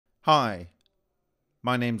Hi,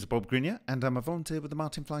 my name's Bob Grinier and I'm a volunteer with the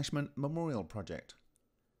Martin Fleischmann Memorial Project.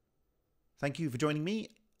 Thank you for joining me.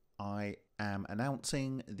 I am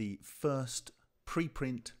announcing the first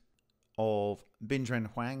preprint of B-J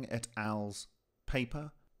Huang et al.'s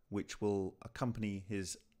paper, which will accompany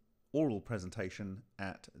his oral presentation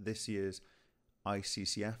at this year's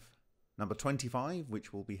ICCF number 25,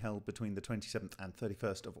 which will be held between the 27th and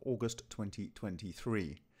 31st of August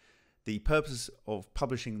 2023. The purpose of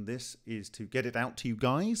publishing this is to get it out to you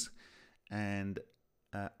guys and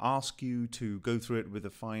ask you to go through it with a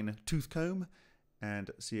fine tooth comb and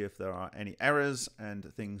see if there are any errors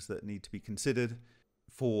and things that need to be considered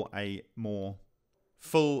for a more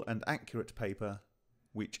full and accurate paper,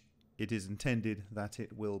 which it is intended that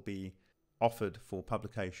it will be offered for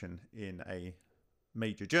publication in a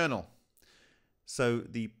major journal. So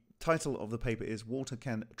the title of the paper is "Water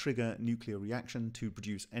Can Trigger Nuclear Reaction to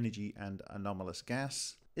Produce Energy and Anomalous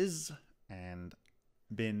Gas," and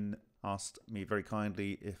Bin asked me very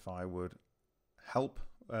kindly if I would help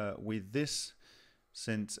with this,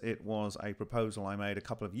 since it was a proposal I made a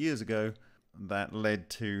couple of years ago that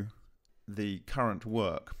led to the current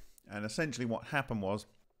work. And essentially what happened was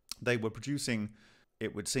they were producing,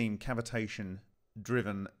 it would seem, cavitation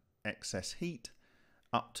driven excess heat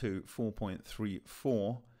up to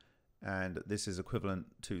 4.34, and this is equivalent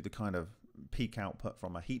to the kind of peak output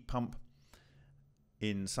from a heat pump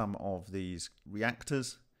in some of these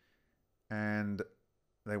reactors. And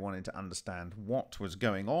they wanted to understand what was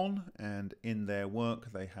going on, and in their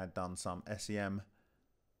work they had done some SEM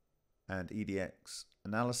and EDX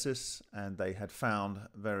analysis, and they had found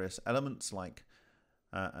various elements like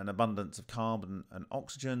an abundance of carbon and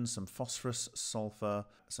oxygen, some phosphorus, sulfur,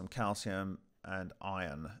 some calcium and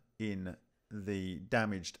iron in the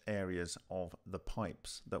damaged areas of the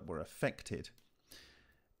pipes that were affected.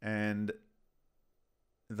 And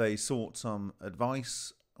they sought some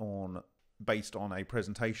advice based on a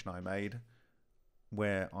presentation I made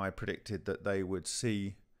where I predicted that they would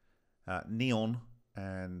see neon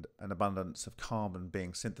and an abundance of carbon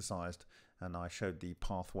being synthesized, and I showed the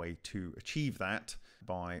pathway to achieve that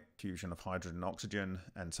by fusion of hydrogen and oxygen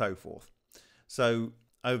and so forth. So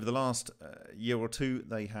over the last year or two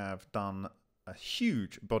they have done a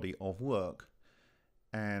huge body of work,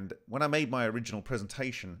 and when I made my original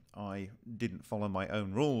presentation I didn't follow my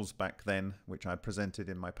own rules back then, which I presented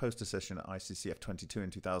in my poster session at ICCF25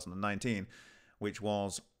 in 2019, which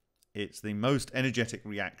was it's the most energetic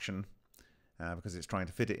reaction because it's trying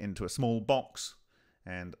to fit it into a small box.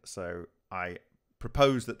 And so I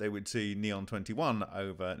proposed that they would see neon 21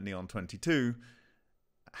 over neon 22.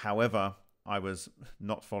 However, I was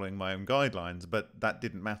not following my own guidelines, but that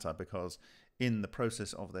didn't matter because in the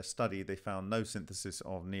process of their study they found no synthesis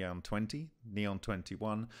of neon 20, neon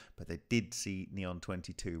 21, but they did see neon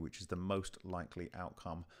 22, which is the most likely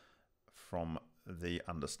outcome from the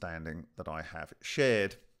understanding that I have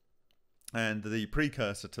shared. And the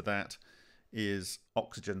precursor to that is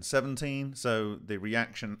oxygen 17. So the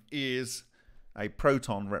reaction is a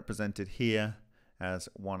proton represented here as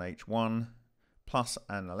 1H1 plus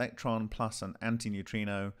an electron plus an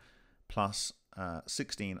antineutrino plus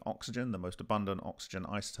 16 oxygen, the most abundant oxygen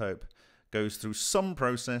isotope, goes through some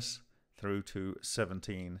process through to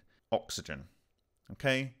 17 oxygen.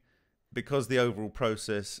 Okay, because the overall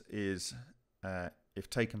process is, if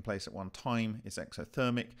taken place at one time, is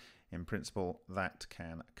exothermic, in principle that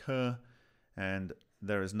can occur, and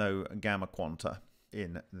there is no gamma quanta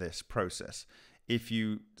in this process. If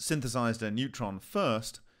you synthesized a neutron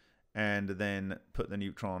first and then put the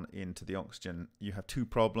neutron into the oxygen, you have two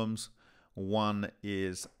problems. One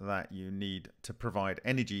is that you need to provide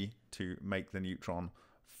energy to make the neutron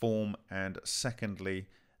form, and secondly,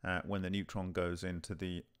 when the neutron goes into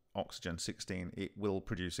the oxygen 16, it will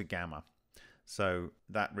produce a gamma. So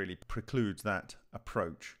that really precludes that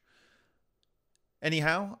approach.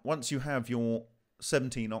 Anyhow, once you have your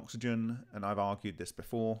 17 oxygen, and I've argued this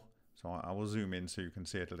before, so I will zoom in so you can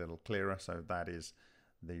see it a little clearer. So that is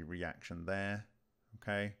the reaction there,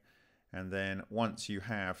 okay? And then once you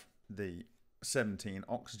have the 17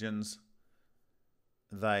 oxygens,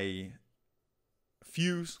 they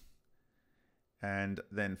fuse and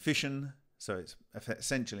then fission. So it's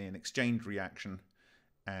essentially an exchange reaction,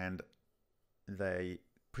 and they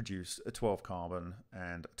produce a 12 carbon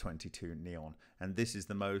and 22 neon. And this is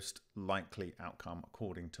the most likely outcome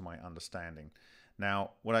according to my understanding.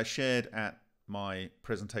 Now, what I shared at my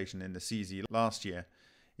presentation in the CZ last year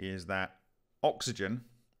is that oxygen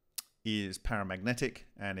is paramagnetic,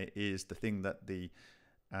 and it is the thing that the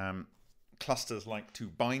clusters like to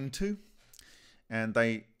bind to, and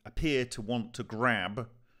they appear to want to grab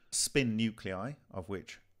spin nuclei, of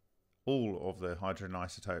which all of the hydrogen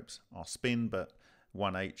isotopes are spin, but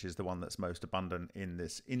 1H is the one that's most abundant in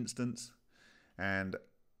this instance. And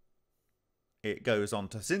it goes on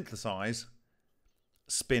to synthesize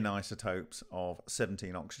spin isotopes of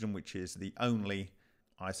 17 oxygen, which is the only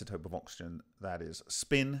isotope of oxygen that is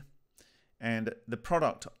spin. And the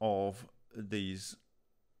product of these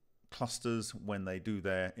clusters, when they do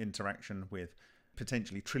their interaction with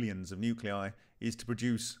potentially trillions of nuclei, is to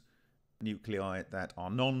produce nuclei that are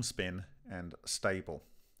non-spin and stable.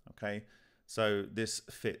 Okay, so this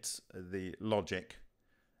fits the logic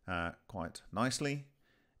quite nicely.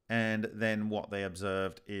 And then what they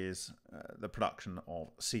observed is the production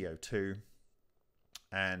of CO2.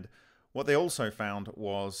 And what they also found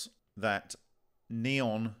was that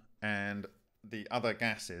neon and the other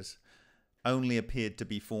gases only appeared to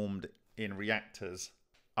be formed in reactors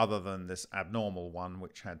other than this abnormal one,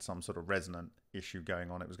 which had some sort of resonant issue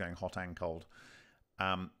going on. It was going hot and cold.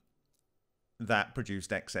 That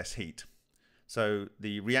produced excess heat. So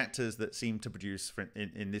the reactors that seem to produce,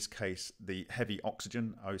 in this case, the heavy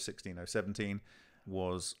oxygen, O16, O17,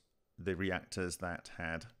 was the reactors that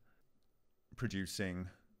had producing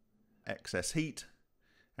excess heat.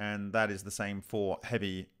 And that is the same for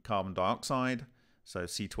heavy carbon dioxide, so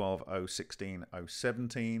C12, O16,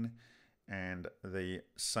 O17, and the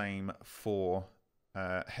same for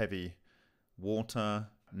heavy water,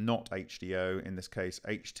 not HDO, in this case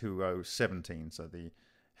H2O17, so the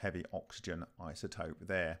heavy oxygen isotope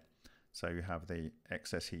there. So you have the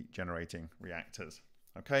excess heat generating reactors.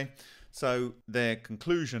 Okay, so their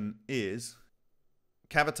conclusion is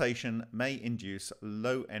cavitation may induce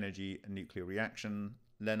low energy nuclear reaction,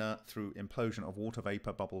 LENR, through implosion of water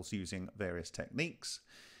vapor bubbles using various techniques.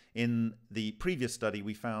 In the previous study,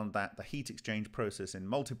 we found that the heat exchange process in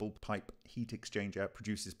multiple pipe heat exchanger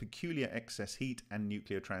produces peculiar excess heat and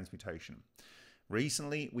nuclear transmutation.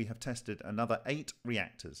 Recently, we have tested another 8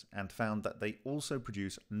 reactors and found that they also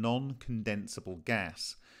produce non-condensable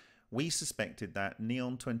gas. We suspected that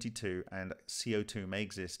neon-22 and CO2 may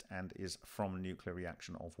exist and is from nuclear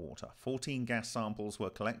reaction of water. 14 gas samples were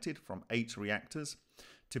collected from 8 reactors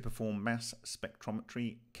to perform mass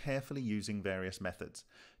spectrometry, carefully using various methods.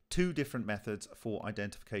 2 different methods for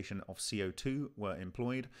identification of CO2 were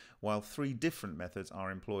employed, while 3 different methods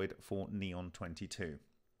are employed for neon-22.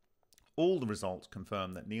 All the results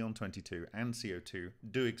confirm that neon-22 and CO2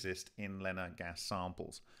 do exist in LENR gas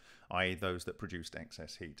samples, i.e. those that produced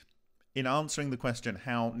excess heat. In answering the question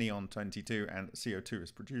how neon-22 and CO2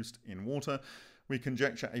 is produced in water, we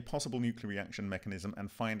conjecture a possible nuclear reaction mechanism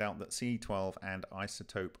and find out that C12 and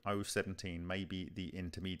isotope O17 may be the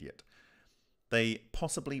intermediate. They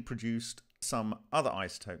possibly produced some other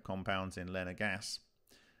isotope compounds in LENR gas.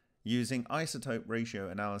 Using isotope ratio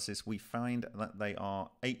analysis, we find that they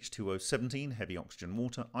are H2O17, heavy oxygen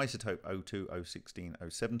water, isotope O2, O16,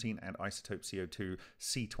 O17, and isotope CO2,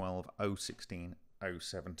 C12, O16,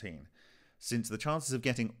 O17. Since the chances of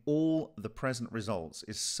getting all the present results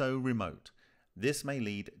is so remote, this may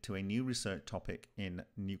lead to a new research topic in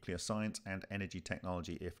nuclear science and energy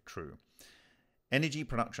technology if true. Energy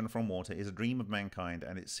production from water is a dream of mankind,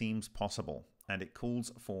 and it seems possible, and it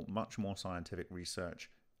calls for much more scientific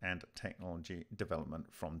research and technology development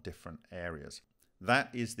from different areas. That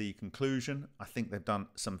is the conclusion. I think they've done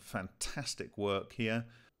some fantastic work here.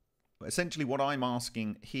 Essentially what I'm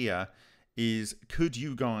asking here is, could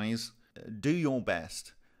you guys do your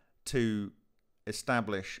best to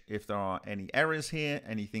establish if there are any errors here,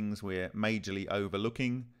 any things we're majorly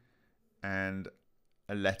overlooking, and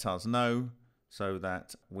let us know so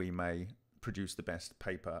that we may produce the best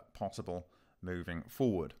paper possible moving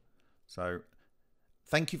forward. So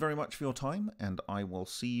thank you very much for your time, and I will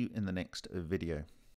see you in the next video.